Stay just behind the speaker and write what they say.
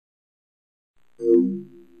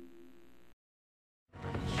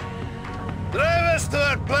Drive us to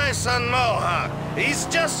our place on Mohawk. He's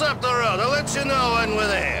just up the road. I'll let you know when we're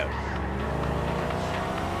there.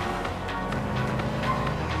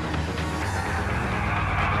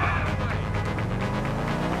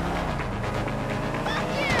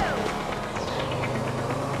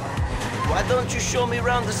 Why don't you show me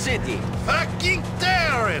around the city? Fucking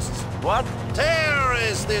terrorists! What?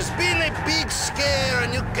 Terrorists! There's been a big scare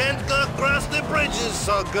and you can't go across the bridges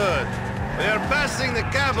so good. We are passing the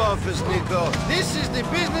cab office, Nico. This is the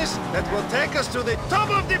business that will take us to the top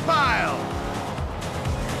of the pile.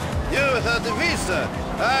 You without the Vista,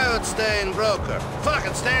 I would stay in broker.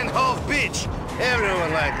 Fucking stay in Hove Beach.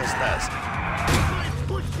 Everyone like us does.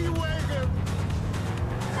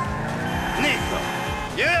 Nico,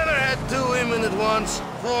 you ever had two women at once?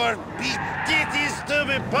 Four big titties to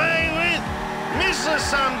be playing with? Misle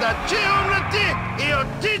sam da će umreti I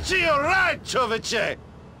otići o raj, čoveče!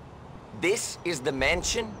 This is the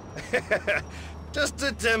mansion? Just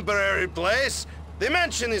a temporary place. The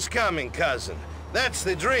mansion is coming, cousin. That's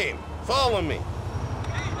the dream. Follow me.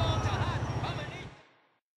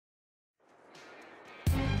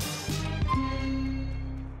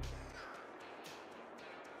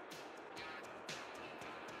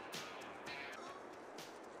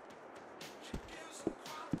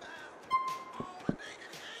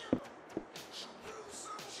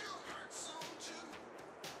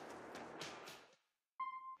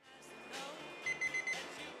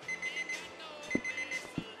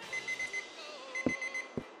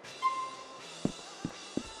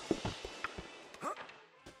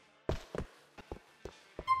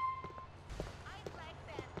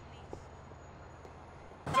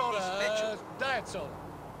 That's all.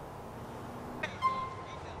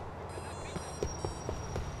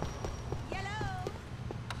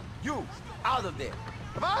 You, out of there.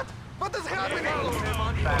 What? What is happening?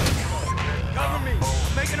 Cover me.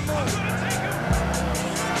 I'm making a move.